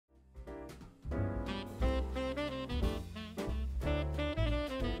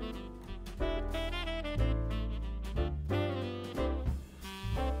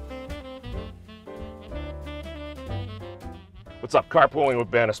What's up, Carpooling with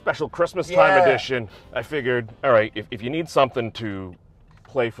Ben, a special Christmas time edition. I figured, all right, if you need something to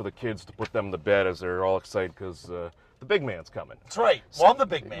play for the kids to put them to bed as they're all excited because the big man's coming. That's right. Well, I'm the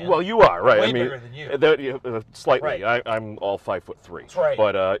big man. Well, you are, right. Way bigger than you. Slightly. Right. I'm all 5'3". That's right.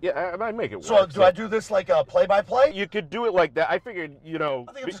 But, yeah, I make it work. So, do I do this like a play-by-play? You could do it like that. I figured, I think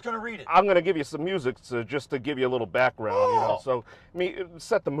I'm just going to read it. I'm going to give you some music just to give you a little background, So,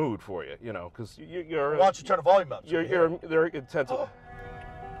 set the mood for you, because you're... Why don't you turn the volume up? They're intensive. Oh.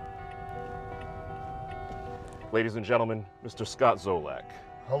 Ladies and gentlemen, Mr. Scott Zolak.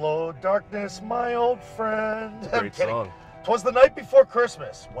 Hello, darkness, my old friend. Great song. 'Twas the night before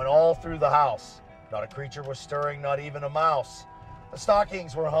Christmas, when all through the house, not a creature was stirring, not even a mouse. The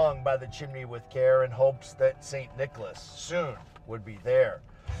stockings were hung by the chimney with care in hopes that St. Nicholas soon would be there.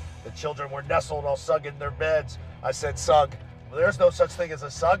 The children were nestled all sug in their beds. I said sug. Well, there's no such thing as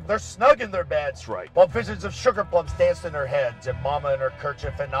a sug. They're snug in their beds. That's right. While visions of sugar plums danced in their heads, and Mama in her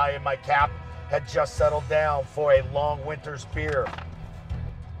kerchief and I in my cap had just settled down for a long winter's beer.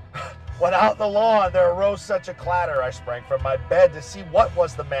 When out in the lawn there arose such a clatter, I sprang from my bed to see what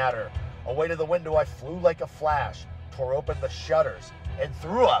was the matter. Away to the window I flew like a flash, tore open the shutters, and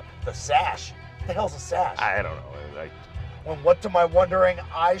threw up the sash. What the hell's a sash? I don't know. When what to my wondering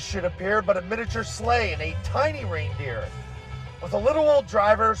eyes should appear but a miniature sleigh and a tiny reindeer. With a little old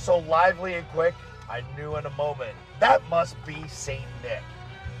driver so lively and quick, I knew in a moment that must be Saint Nick.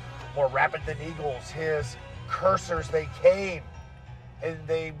 More rapid than eagles, his cursors they came, and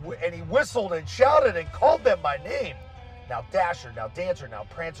he whistled and shouted and called them by name. Now Dasher, now Dancer, now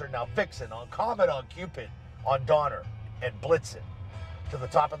Prancer, now Vixen, on Comet, on Cupid, on Donner, and Blitzen. To the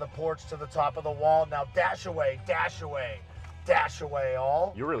top of the porch, to the top of the wall, now dash away, dash away, dash away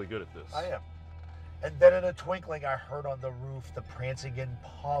all. You're really good at this. I am. And then in a twinkling I heard on the roof the prancing and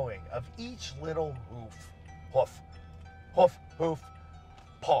pawing of each little hoof. Hoof, hoof, hoof,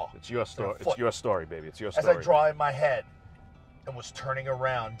 paw. It's your story. It's your story, baby. It's your story. As I draw in my head and was turning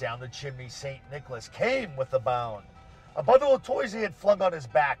around down the chimney, St. Nicholas came with a bound. A bundle of toys he had flung on his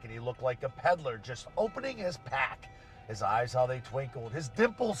back, and he looked like a peddler just opening his pack. His eyes, how they twinkled. His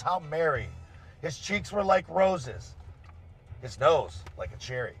dimples, how merry. His cheeks were like roses. His nose, like a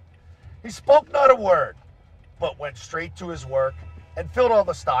cherry. He spoke not a word, but went straight to his work and filled all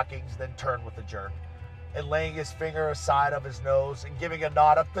the stockings, then turned with a jerk. And laying his finger aside of his nose and giving a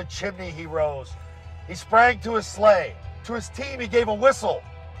nod up the chimney he rose. He sprang to his sleigh. To his team he gave a whistle.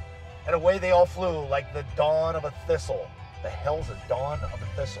 And away they all flew like the dawn of a thistle. The hell's a dawn of a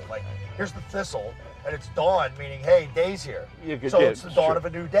thistle? Like, here's the thistle, and it's dawn, meaning, hey, day's here. So it's the dawn of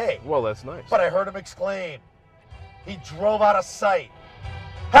a new day. Well, that's nice. But I heard him exclaim. He drove out of sight.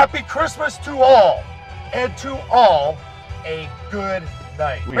 Happy Christmas to all, and to all a good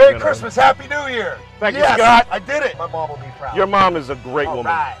night. Merry Christmas, Happy New Year. Thank you, Scott. I did it. My mom will be proud. Your mom is a great woman.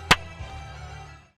 All right.